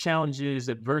challenges,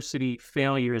 adversity,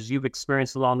 failures you've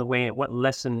experienced along the way, and what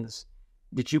lessons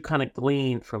did you kind of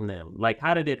glean from them? Like,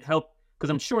 how did it help? Because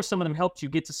I'm sure some of them helped you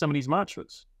get to some of these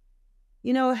mantras.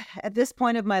 At this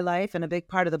point of my life, and a big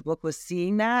part of the book was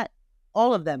seeing that,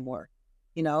 all of them were,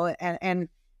 and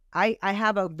I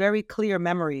have a very clear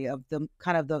memory of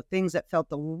the things that felt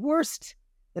the worst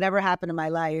that ever happened in my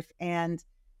life. And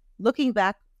looking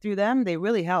back through them, they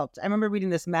really helped. I remember reading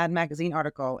this Mad Magazine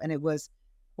article, and it was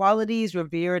qualities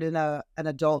revered in an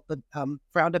adult, but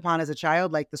frowned upon as a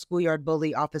child, like the schoolyard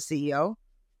bully, office CEO.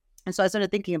 And so I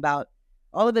started thinking about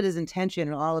all of it is intention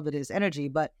and all of it is energy.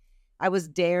 But I was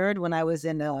dared when I was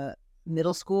in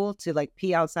middle school to, like,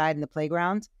 pee outside in the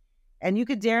playground. And you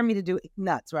could dare me to do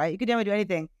nuts, right? You could dare me to do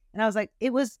anything. And I was like,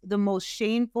 it was the most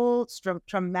shameful,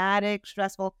 traumatic,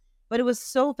 stressful, but it was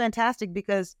so fantastic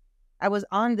because I was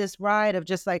on this ride of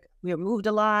just, like, we moved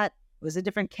a lot. It was at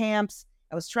different camps.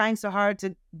 I was trying so hard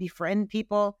to befriend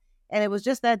people. And it was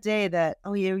just that day that,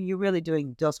 you're really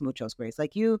doing dos muchos, Grace.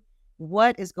 Like,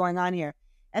 what is going on here?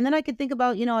 And then I could think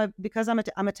about, because I'm a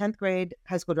 10th grade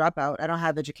high school dropout, I don't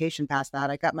have education past that.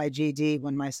 I got my GED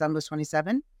when my son was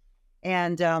 27.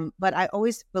 And, but I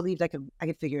always believed I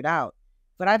could figure it out.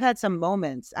 But I've had some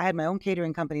moments. I had my own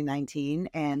catering company, 19,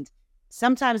 and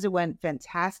sometimes it went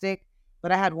fantastic.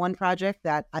 But I had one project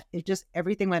that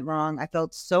everything went wrong. I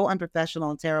felt so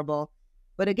unprofessional and terrible.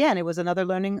 But again, it was another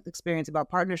learning experience about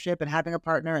partnership and having a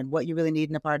partner and what you really need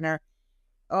in a partner.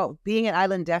 Oh, being at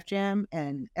Island Def Jam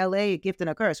and LA, a gift and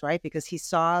a curse, right? Because he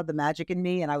saw the magic in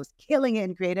me and I was killing it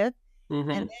in creative. And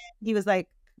then he was like,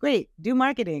 great, do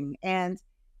marketing. And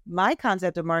my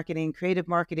concept of marketing, creative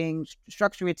marketing,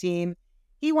 structure a team.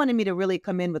 He wanted me to really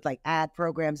come in with like ad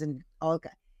programs and all.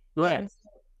 Right. And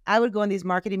I would go in these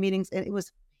marketing meetings, and it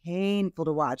was painful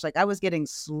to watch. Like I was getting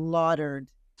slaughtered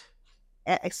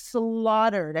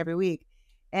every week.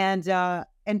 And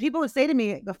people would say to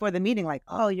me before the meeting, like,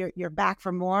 "Oh, you're back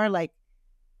for more," like,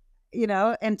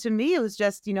 and to me, it was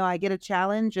just, I get a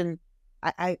challenge and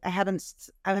I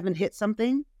haven't hit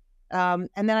something. And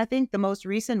then I think the most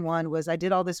recent one was I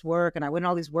did all this work and I went to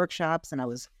all these workshops and I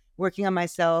was working on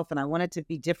myself and I wanted to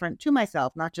be different to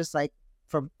myself, not just like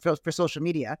for social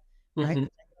media, right? Mm-hmm.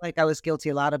 Like I was guilty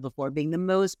a lot of before, being the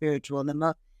most spiritual and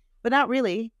but not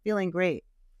really feeling great.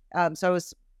 So I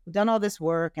was done all this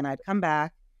work and I'd come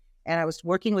back and I was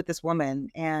working with this woman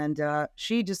and I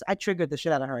triggered the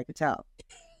shit out of her, I could tell.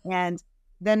 And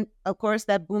then, of course,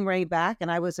 that boomerang back,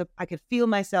 and I could feel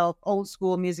myself, old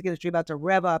school music industry, about to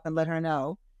rev up and let her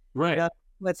know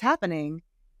what's happening.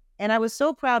 And I was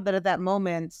so proud that at that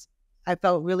moment, I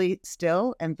felt really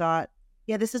still and thought,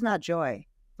 yeah, this is not joy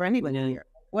for anybody here.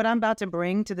 What I'm about to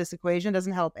bring to this equation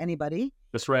doesn't help anybody.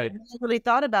 That's right. And I really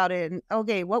thought about it, and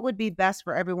okay, what would be best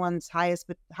for everyone's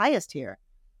highest here?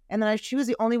 And then she was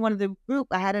the only one of the group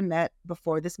I hadn't met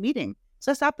before this meeting.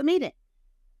 So I stopped the meeting.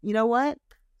 You know what?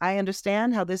 I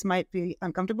understand how this might be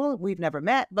uncomfortable. We've never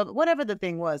met, but whatever the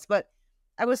thing was. But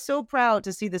I was so proud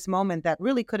to see this moment that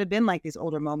really could have been like these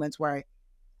older moments where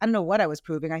I don't know what I was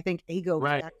proving. I think ego,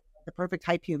 the perfect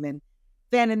hype human,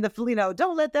 fan in the,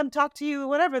 don't let them talk to you,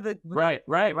 whatever the. Right.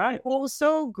 I was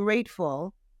so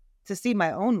grateful to see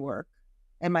my own work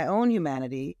and my own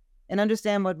humanity and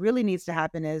understand what really needs to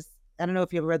happen is, I don't know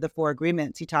if you've read the 4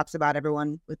 Agreements. He talks about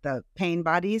everyone with the pain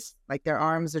bodies, like their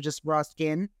arms are just raw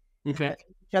skin. Okay.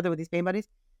 Each other with these pain bodies.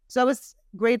 So I was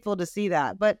grateful to see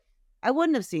that, but I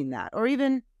wouldn't have seen that. Or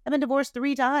even I've been divorced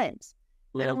 3 times.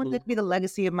 I don't want that to be the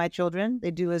legacy of my children.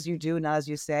 They do as you do, not as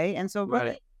you say. And so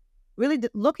really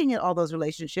looking at all those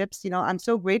relationships, I'm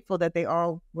so grateful that they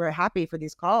all were happy for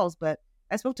these calls, but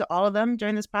I spoke to all of them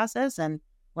during this process. And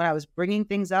when I was bringing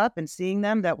things up and seeing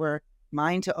them that were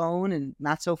mine to own and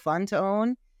not so fun to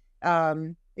own,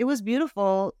 it was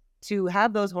beautiful to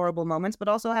have those horrible moments, but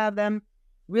also have them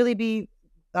really be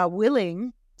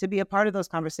willing to be a part of those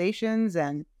conversations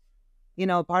and,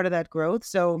 part of that growth.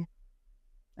 So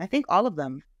I think all of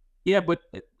them. Yeah, but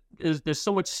there's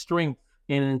so much strength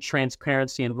in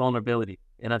transparency and vulnerability.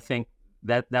 And I think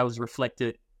that was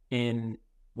reflected in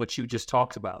what you just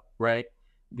talked about, right?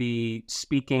 The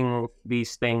speaking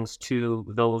these things to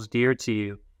those dear to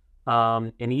you,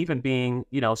 and even being,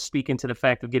 speaking to the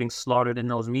fact of getting slaughtered in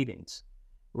those meetings,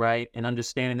 right? And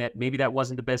understanding that maybe that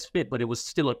wasn't the best fit, but it was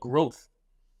still a growth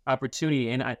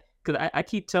opportunity. And because I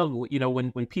keep telling,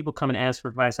 when people come and ask for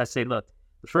advice, I say, look,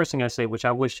 the first thing I say, which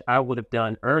I wish I would have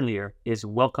done earlier, is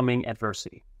welcoming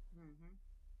adversity.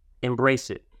 Mm-hmm.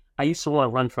 Embrace it. I used to want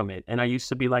to run from it. And I used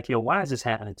to be like, yo, why is this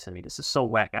happening to me? This is so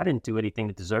whack. I didn't do anything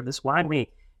to deserve this. Why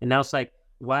me? And now it's like,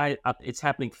 why it's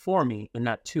happening for me and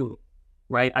not to me,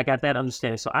 right? I got that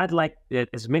understanding. So I'd like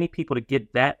as many people to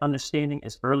get that understanding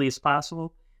as early as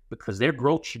possible, because their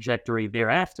growth trajectory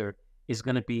thereafter is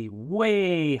going to be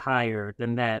way higher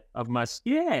than that of my,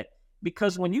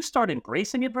 because when you start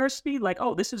embracing adversity, like,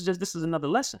 oh, this is another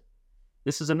lesson.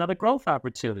 This is another growth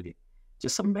opportunity.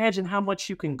 Just imagine how much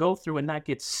you can go through and not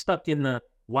get stuck in the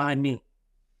why me.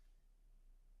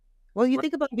 Well, you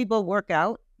think about people work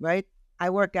out, right? I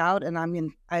work out and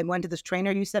I went to this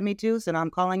trainer you sent me to, so now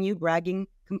I'm calling you, bragging,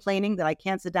 complaining that I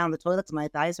can't sit down in the toilet because my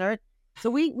thighs hurt. So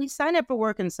we sign up for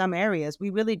work in some areas. We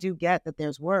really do get that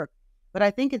there's work. But I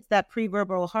think it's that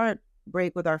pre-verbal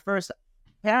heartbreak with our first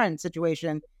parent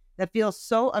situation that feels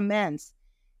so immense.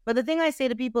 But the thing I say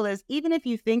to people is, even if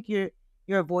you think you're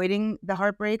avoiding the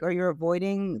heartbreak, or you're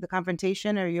avoiding the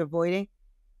confrontation, or you're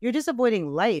just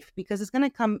avoiding life, because it's going to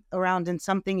come around in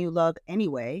something you love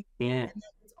anyway. Yeah.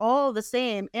 It's all the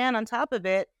same. And on top of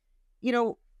it,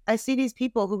 I see these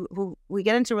people who we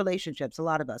get into relationships, a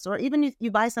lot of us, or even if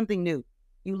you buy something new,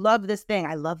 you love this thing.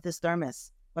 I love this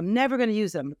thermos. I'm never going to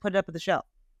use it. I'm going to put it up at the shelf.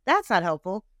 That's not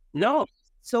helpful. No.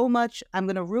 So much, I'm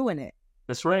going to ruin it.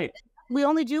 That's right. We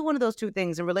only do one of those 2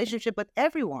 things in relationship with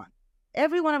everyone.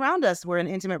 Everyone around us, we're in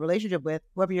an intimate relationship with,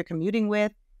 whoever you're commuting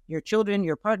with, your children,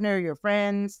 your partner, your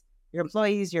friends, your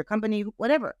employees, your company,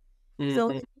 whatever. Mm-hmm.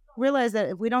 So realize that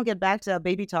if we don't get back to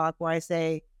baby talk where I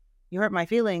say, you hurt my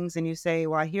feelings, and you say,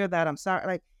 well, I hear that, I'm sorry.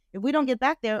 Like, if we don't get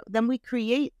back there, then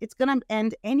it's going to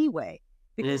end anyway.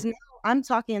 Because now I'm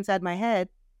talking inside my head,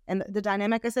 and the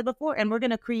dynamic I said before, and we're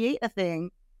going to create a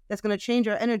thing that's going to change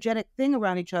our energetic thing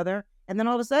around each other. And then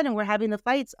all of a sudden we're having the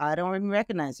fights. I don't even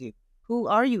recognize you. Who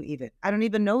are you even? I don't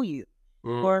even know you.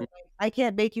 or I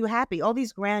can't make you happy. All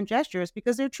these grand gestures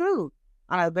because they're true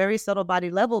on a very subtle body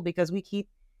level because we keep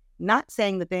not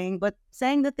saying the thing, but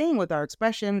saying the thing with our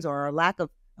expressions or our lack of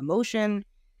emotion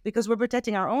because we're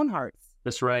protecting our own hearts.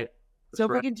 That's right. So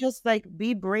if we can just like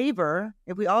be braver,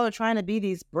 if we all are trying to be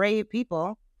these brave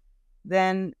people,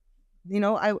 then,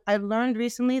 I learned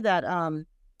recently that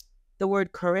the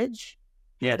word courage,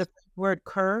 Yes. the word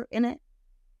cur in it.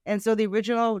 And so the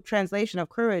original translation of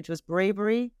courage was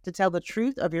bravery to tell the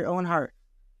truth of your own heart.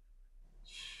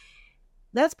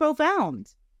 That's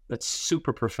profound. That's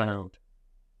super profound.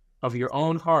 Of your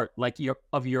own heart,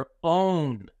 of your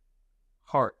own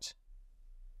heart.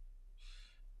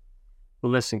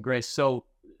 Well, listen, Grace. So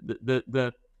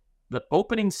the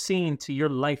opening scene to your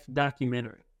life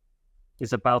documentary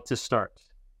is about to start.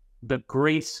 The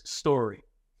Grace story.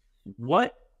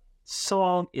 What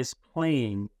song is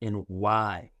playing and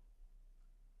why?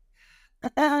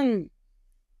 The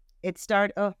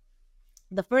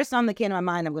first song that came to my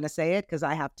mind, I'm going to say it because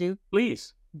I have to.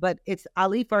 Please. But it's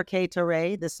Ali Farke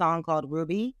Touré, the song called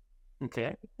Ruby.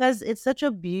 Okay. Because it's such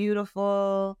a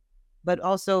beautiful, but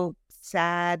also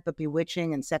sad, but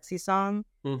bewitching and sexy song.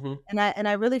 Mm-hmm. And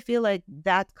I really feel like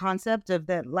that concept of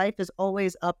that life is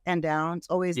always up and down. It's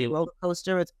always a roller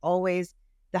coaster. It's always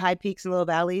the high peaks and low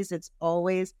valleys. It's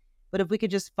always, but if we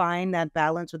could just find that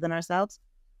balance within ourselves.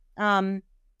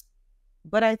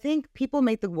 But I think people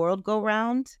make the world go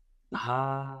round.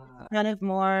 Kind of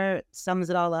more sums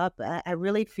it all up. I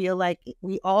really feel like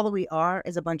all that we are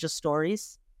is a bunch of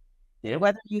stories. Yeah.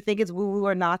 Whether you think it's woo-woo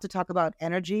or not to talk about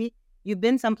energy, you've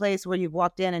been someplace where you've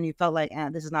walked in and you felt like,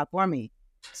 this is not for me.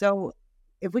 So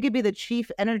if we could be the chief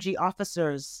energy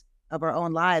officers of our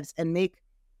own lives and make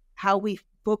how we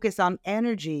focus on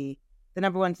energy the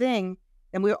number one thing,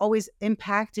 then we're always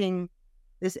impacting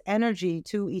this energy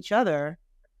to each other.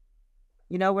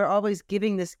 We're always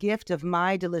giving this gift of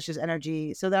my delicious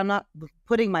energy so that I'm not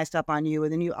putting my stuff on you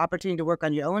and then you opportunity to work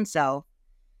on your own self.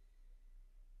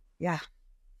 Yeah.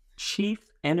 Chief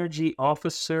Energy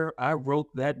Officer. I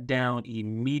wrote that down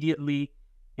immediately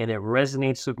and it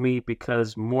resonates with me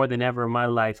because more than ever in my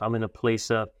life, I'm in a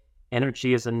place of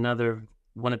energy is another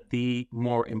one of the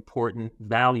more important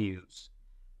values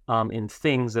in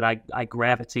things that I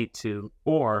gravitate to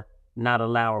or not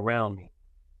allow around me.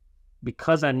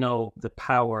 Because I know the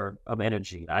power of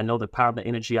energy. I know the power of the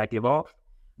energy I give off.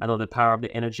 I know the power of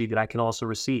the energy that I can also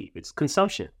receive. It's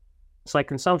consumption. It's like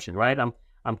consumption, right? I'm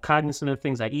cognizant of the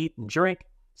things I eat and drink.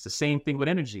 It's the same thing with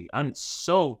energy. I'm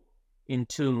so in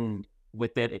tune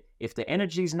with that. If the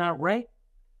energy's not right,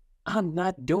 I'm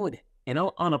not doing it. And I'm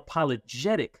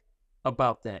unapologetic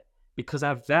about that because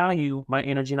I value my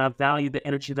energy and I value the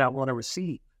energy that I want to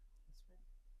receive.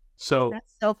 So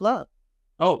that's self-love.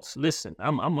 Oh, listen,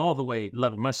 I'm all the way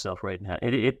loving myself right now.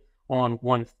 It on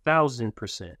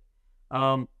 1,000%.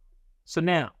 So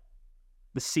now,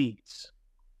 the seeds,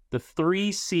 the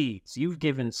 3 seeds. You've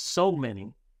given so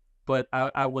many, but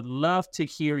I would love to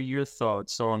hear your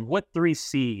thoughts on what 3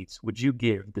 seeds would you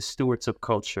give the stewards of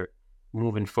culture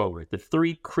moving forward? The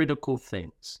 3 critical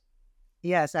things.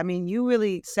 Yes, I mean, you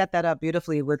really set that up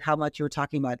beautifully with how much you were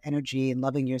talking about energy and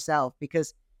loving yourself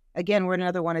because again, we're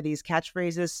another one of these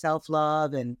catchphrases,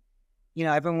 self-love, and,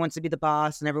 everyone wants to be the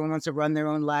boss and everyone wants to run their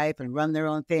own life and run their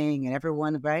own thing and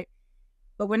everyone, right?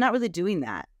 But we're not really doing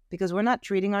that because we're not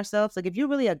treating ourselves. Like if you're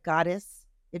really a goddess,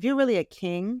 if you're really a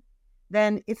king,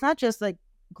 then it's not just like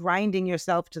grinding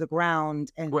yourself to the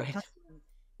ground. And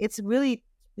it's really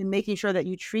making sure that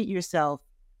you treat yourself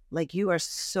like you are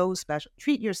so special.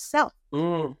 Treat yourself,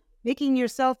 making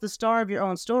yourself the star of your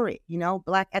own story,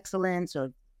 Black excellence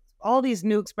or all these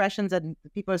new expressions that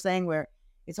people are saying where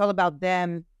it's all about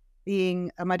them being,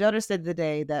 my daughter said the other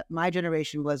day that my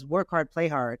generation was work hard, play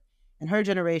hard. And her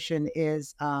generation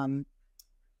is, I'm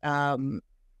botching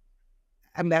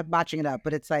it up,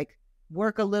 but it's like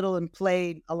work a little and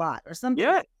play a lot or something.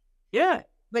 Yeah.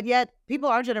 But yet people,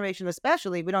 our generation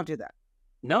especially, we don't do that.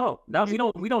 No, we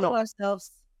don't know ourselves.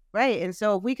 Right. And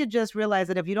so if we could just realize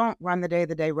that if you don't run the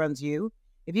day runs you.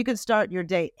 If you could start your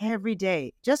day every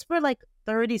day, just for like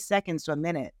 30 seconds to a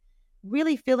minute,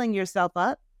 really filling yourself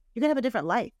up, you're going to have a different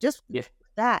life. Just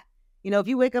that. If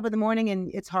you wake up in the morning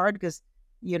and it's hard because,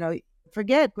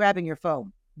 forget grabbing your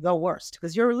phone, the worst,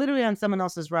 because you're literally on someone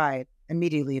else's ride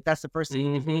immediately if that's the first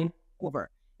thing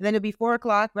over. And then it'll be 4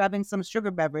 o'clock grabbing some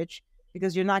sugar beverage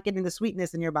because you're not getting the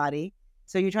sweetness in your body.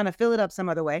 So you're trying to fill it up some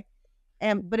other way.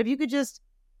 But if you could just,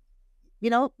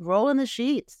 roll in the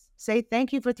sheets, say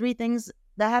thank you for 3 things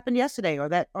that happened yesterday or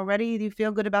that already you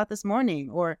feel good about this morning,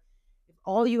 or if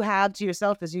all you have to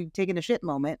yourself is you taking a shit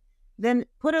moment, then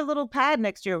put a little pad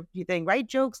next to your thing, write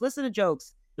jokes, listen to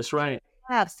jokes. That's right.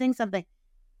 laugh, sing something.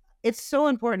 It's so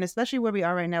important, especially where we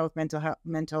are right now with mental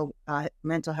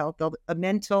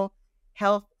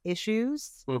health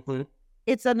issues. Mm-hmm.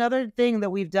 It's another thing that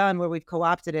we've done where we've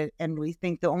co-opted it, and we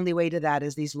think the only way to that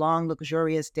is these long,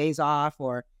 luxurious days off,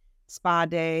 or spa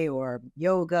day, or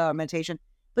yoga, or meditation.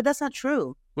 But that's not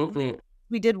true. Mm-hmm.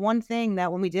 We did one thing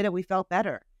that when we did it, we felt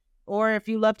better. Or if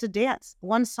you love to dance,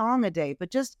 one song a day,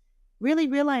 but just really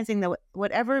realizing that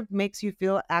whatever makes you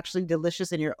feel actually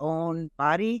delicious in your own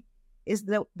body is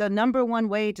the number one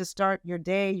way to start your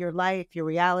day, your life, your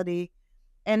reality,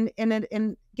 and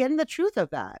getting the truth of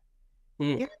that.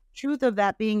 Getting the truth of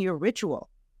that being your ritual,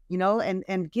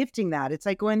 and gifting that. It's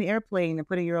like going on the airplane and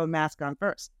putting your own mask on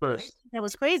first. That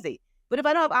was crazy. But if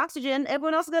I don't have oxygen,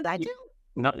 everyone else is going to die too.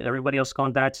 No, everybody else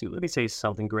going to die too. Let me say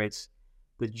something, Grace.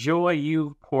 The joy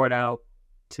you poured out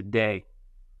today,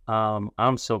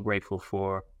 I'm so grateful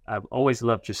for. I've always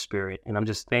loved your spirit, and I'm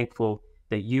just thankful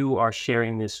that you are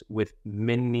sharing this with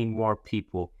many more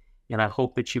people. And I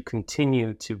hope that you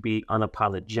continue to be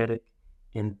unapologetic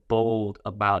and bold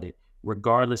about it,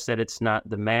 regardless that it's not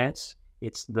the mass,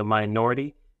 it's the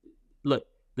minority. Look,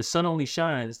 the sun only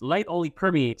shines, light only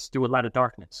permeates through a lot of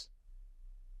darkness.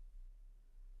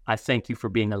 I thank you for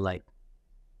being a light.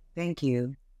 Thank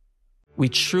you. We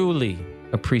truly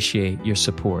appreciate your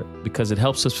support because it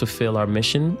helps us fulfill our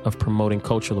mission of promoting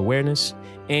cultural awareness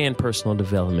and personal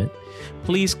development.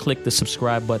 Please click the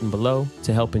subscribe button below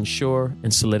to help ensure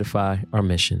and solidify our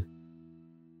mission.